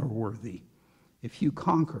 for they are worthy. If you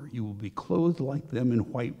conquer, you will be clothed like them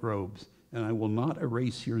in white robes, and I will not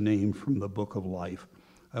erase your name from the book of life.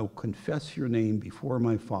 I will confess your name before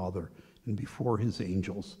my Father and before his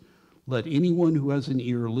angels. Let anyone who has an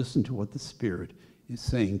ear listen to what the Spirit is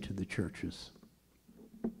saying to the churches.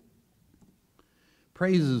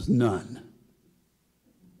 Praises none.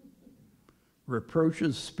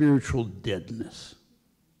 Reproaches spiritual deadness.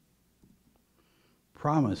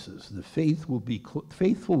 Promises the faithful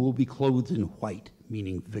will be clothed in white,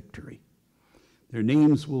 meaning victory. Their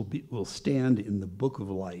names will stand in the book of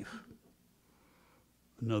life.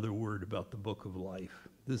 Another word about the book of life.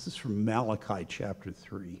 This is from Malachi chapter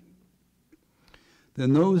 3.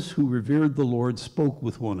 Then those who revered the Lord spoke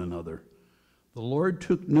with one another. The Lord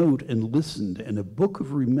took note and listened, and a book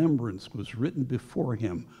of remembrance was written before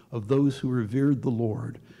him of those who revered the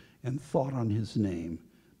Lord and thought on his name.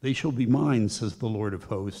 They shall be mine, says the Lord of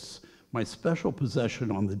hosts, my special possession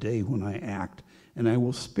on the day when I act, and I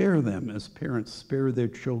will spare them as parents spare their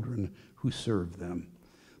children who serve them.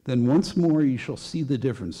 Then once more you shall see the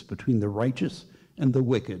difference between the righteous and the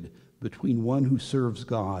wicked, between one who serves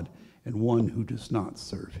God and one who does not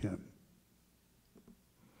serve him.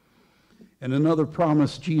 And another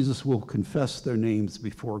promise, Jesus will confess their names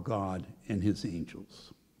before God and his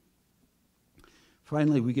angels.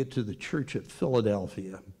 Finally, we get to the church at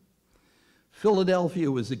Philadelphia. Philadelphia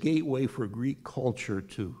was a gateway for Greek culture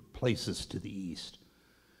to places to the east.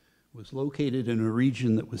 It was located in a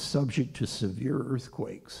region that was subject to severe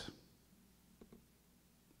earthquakes.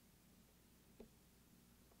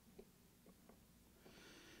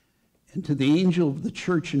 And to the angel of the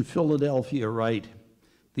church in Philadelphia write,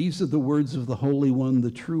 these are the words of the Holy One, the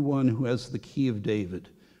true one who has the key of David,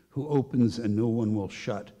 who opens and no one will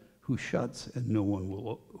shut, who shuts and no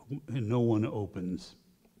one opens.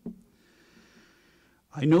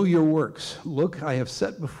 I know your works. Look, I have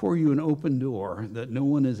set before you an open door that no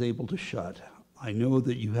one is able to shut. I know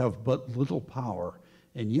that you have but little power,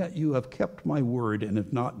 and yet you have kept my word and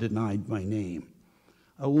have not denied my name.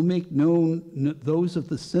 I will make known those of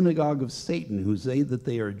the synagogue of Satan who say that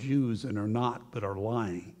they are Jews and are not, but are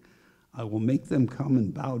lying. I will make them come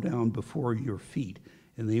and bow down before your feet,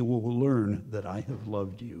 and they will learn that I have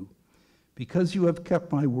loved you. Because you have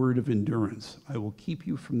kept my word of endurance, I will keep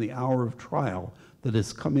you from the hour of trial that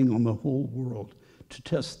is coming on the whole world to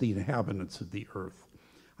test the inhabitants of the earth.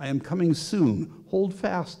 I am coming soon. Hold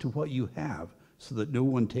fast to what you have, so that no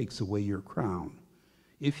one takes away your crown.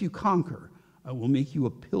 If you conquer, I will make you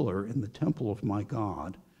a pillar in the temple of my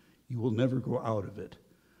God. You will never go out of it.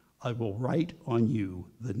 I will write on you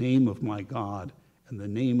the name of my God and the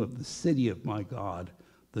name of the city of my God,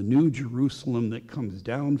 the new Jerusalem that comes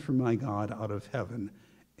down from my God out of heaven,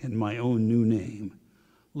 and my own new name.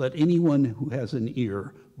 Let anyone who has an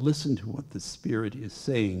ear listen to what the Spirit is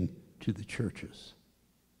saying to the churches.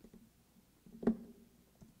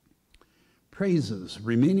 Praises,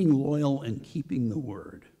 remaining loyal and keeping the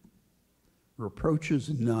word. Reproaches,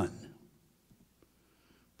 none.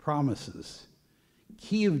 Promises,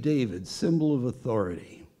 key of David, symbol of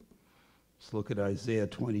authority. Let's look at Isaiah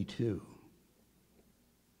 22.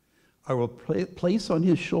 I will place on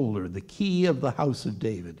his shoulder the key of the house of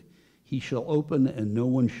David. He shall open and no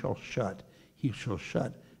one shall shut. He shall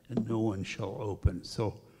shut and no one shall open.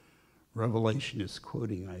 So Revelation is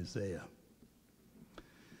quoting Isaiah.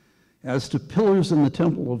 As to pillars in the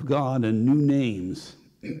temple of God and new names,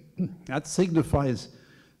 that signifies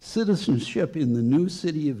citizenship in the new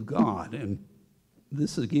city of God. And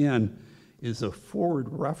this again is a forward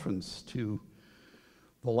reference to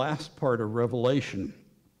the last part of Revelation.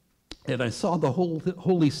 And I saw the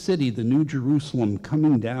holy city, the New Jerusalem,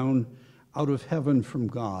 coming down out of heaven from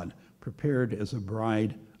God, prepared as a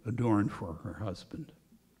bride adorned for her husband.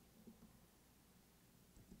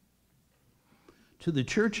 To the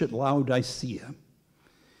church at Laodicea,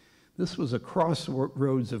 this was a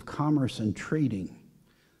crossroads of commerce and trading,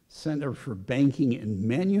 center for banking and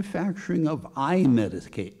manufacturing of eye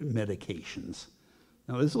medications.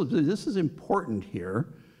 Now this is important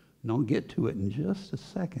here, and I'll get to it in just a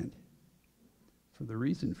second for the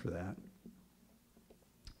reason for that.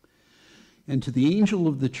 And to the angel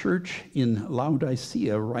of the church in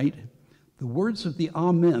Laodicea write, the words of the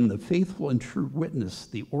Amen, the faithful and true witness,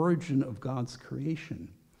 the origin of God's creation.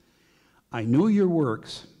 I know your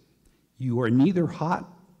works. You are neither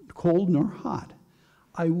cold nor hot.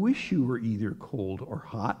 I wish you were either cold or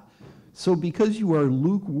hot. So because you are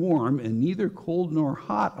lukewarm and neither cold nor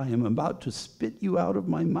hot, I am about to spit you out of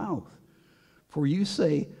my mouth. For you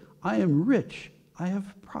say, I am rich, I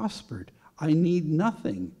have prospered, I need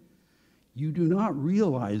nothing. You do not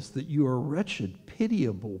realize that you are wretched,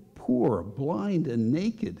 pitiable, poor, blind, and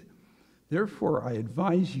naked. Therefore, I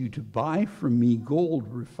advise you to buy from me gold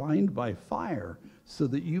refined by fire, so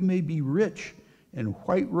that you may be rich, and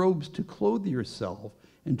white robes to clothe yourself,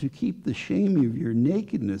 and to keep the shame of your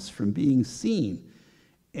nakedness from being seen,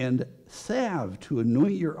 and salve to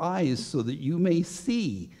anoint your eyes so that you may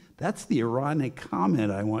see. That's the ironic comment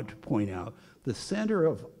I want to point out. The center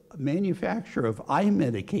of manufacture of eye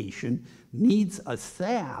medication needs a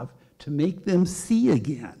salve to make them see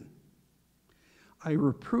again. I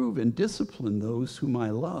reprove and discipline those whom I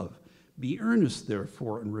love. Be earnest,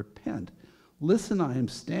 therefore, and repent. Listen, I am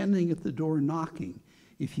standing at the door knocking.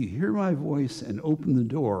 If you hear my voice and open the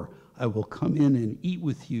door, I will come in and eat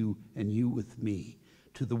with you and you with me.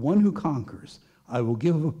 To the one who conquers, I will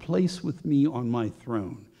give a place with me on my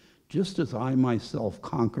throne, just as I myself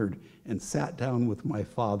conquered and sat down with my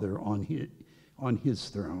Father on his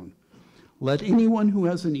throne. Let anyone who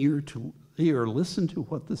has an ear to hear listen to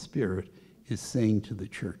what the Spirit is saying to the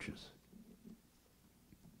churches.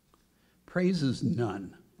 Praises,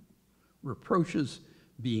 none. Reproaches,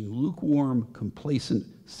 being lukewarm, complacent,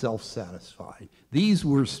 self-satisfied. These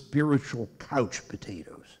were spiritual couch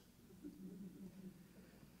potatoes.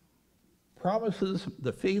 Promises,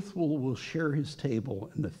 the faithful will share his table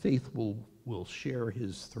and the faithful will share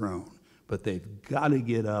his throne. But they've got to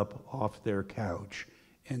get up off their couch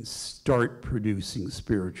and start producing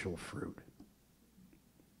spiritual fruit.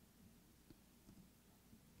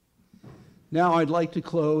 Now I'd like to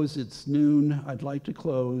close, it's noon, I'd like to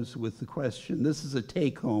close with the question. This is a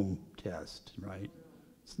take-home test, right?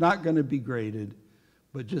 It's not going to be graded,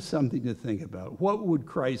 but just something to think about. What would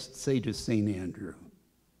Christ say to St. Andrew?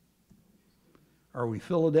 Are we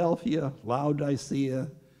Philadelphia, Laodicea,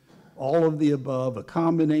 all of the above, a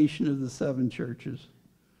combination of the 7 churches?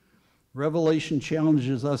 Revelation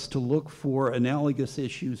challenges us to look for analogous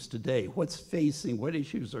issues today. What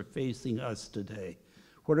issues are facing us today?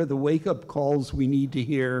 What are the wake-up calls we need to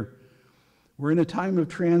hear? We're in a time of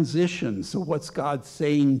transition, so what's God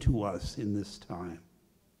saying to us in this time?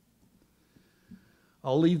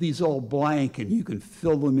 I'll leave these all blank, and you can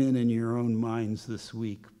fill them in your own minds this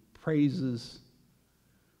week. Praises,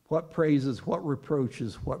 what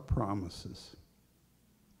reproaches, what promises?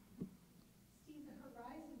 Steve, the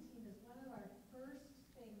Horizon team is one of our first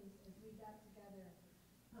things as we got together.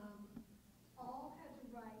 All had to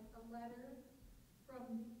write a letter from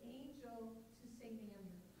the angel to St. Andrew.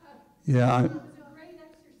 Yeah, It was a great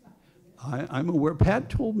exercise. I'm aware. Pat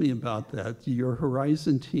told me about that. Your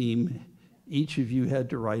Horizon team, each of you had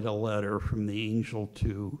to write a letter from the angel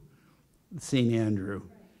to St. Andrew.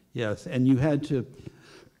 Right. Yes, and you had to,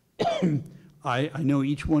 I know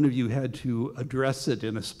each one of you had to address it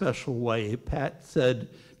in a special way. Pat said,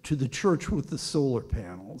 to the church with the solar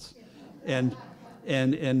panels. And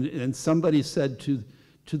And somebody said to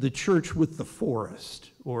the church with the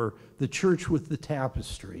forest, or the church with the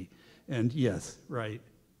tapestry. And yes, right,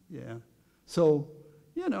 yeah. So,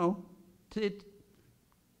 you know,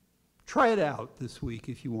 try it out this week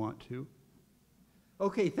if you want to.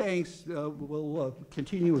 Okay, thanks. We'll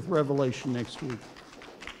continue with Revelation next week.